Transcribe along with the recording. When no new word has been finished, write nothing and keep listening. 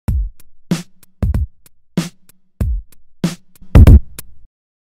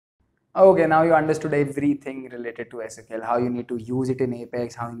Okay, now you understood everything related to SOQL, how you need to use it in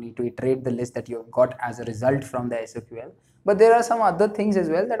Apex, how you need to iterate the list that you have got as a result from the SOQL. But there are some other things as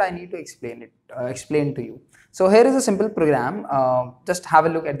well that I need to explain to you. So here is a simple program. Just have a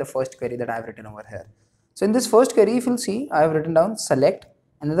look at the first query that I have written over here. So in this first query, if you'll see, I have written down select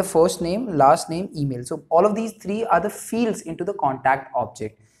and then the first name, last name, email. So all of these three are the fields into the contact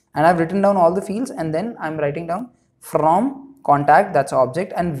object. And I've written down all the fields and then I'm writing down from contact, that's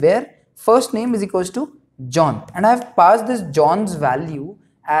object, and where first name is equals to John, and I've passed this John's value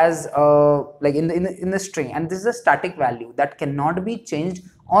as like in the string, and this is a static value that cannot be changed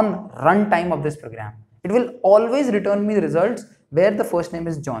on runtime of this program. It will always return me the results where the first name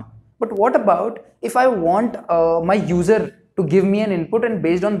is John. But what about if I want my user to give me an input, and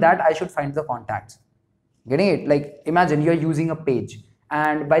based on that I should find the contacts? Getting it? Like imagine you're using a page,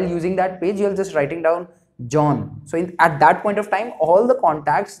 and while using that page you're just writing down John. So at that point of time, all the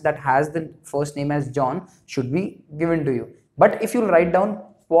contacts that has the first name as John should be given to you. But if you write down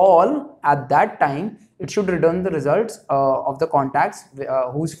Paul at that time, it should return the results of the contacts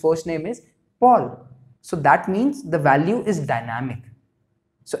whose first name is Paul. So that means the value is dynamic.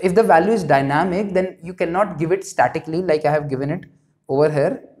 So if the value is dynamic, then you cannot give it statically like I have given it over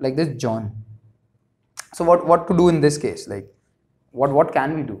here like this John. So what to do in this case? Like what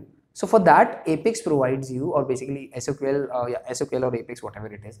can we do? So for that, Apex provides you, or basically SOQL, SOQL or Apex, whatever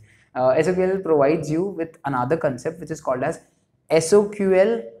it is, SOQL provides you with another concept which is called as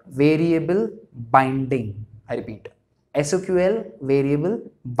SOQL Variable Binding. I repeat, SOQL Variable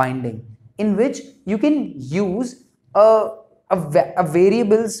Binding, in which you can use a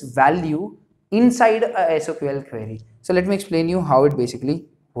variable's value inside a SOQL query. So let me explain you how it basically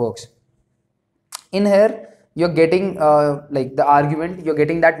works. In here, you're getting like the argument, you're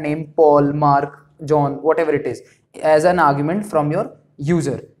getting that name Paul, Mark, John, whatever it is, as an argument from your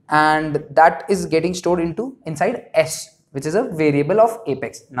user, and that is getting stored into inside S, which is a variable of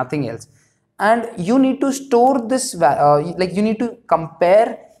Apex, nothing else. And you need to store this like you need to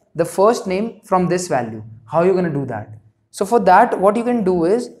compare the first name from this value. How are you going to do that? So for that, what you can do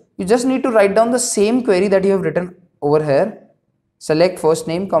is you just need to write down the same query that you have written over here. Select first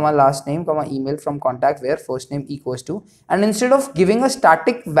name, comma last name, comma email from contact where first name equals to, and instead of giving a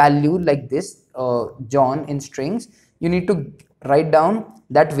static value like this John in strings, you need to write down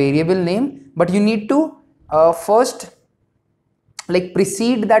that variable name, but you need to first like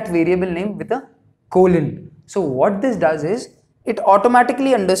precede that variable name with a colon. So what this does is it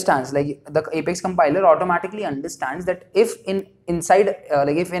automatically understands, like the Apex compiler automatically understands that if inside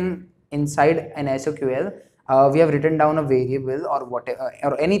an SOQL we have written down a variable or whatever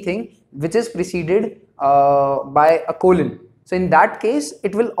or anything which is preceded by a colon. So in that case,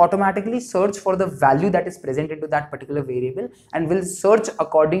 it will automatically search for the value that is present into that particular variable and will search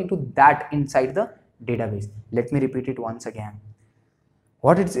according to that inside the database. Let me repeat it once again.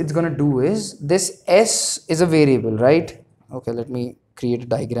 What it's going to do is, this S is a variable, right? Okay, let me create a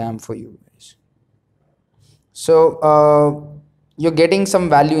diagram for you guys. So you're getting some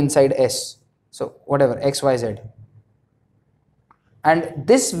value inside S. So whatever, X, Y, Z. And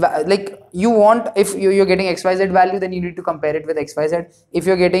this, like you want, if you're getting XYZ value, then you need to compare it with XYZ. If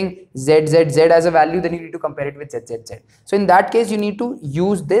you're getting ZZZ as a value, then you need to compare it with ZZZ. So in that case, you need to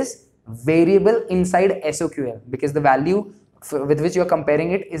use this variable inside SOQL because the value with which you're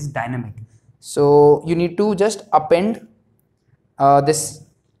comparing it is dynamic. So you need to just append this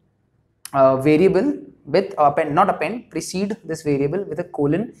variable with precede this variable with a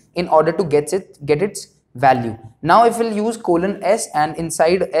colon in order to get its value. Now if we'll use colon S and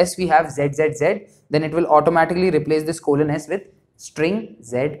inside S we have ZZZ, then it will automatically replace this colon S with string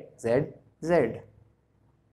ZZZ.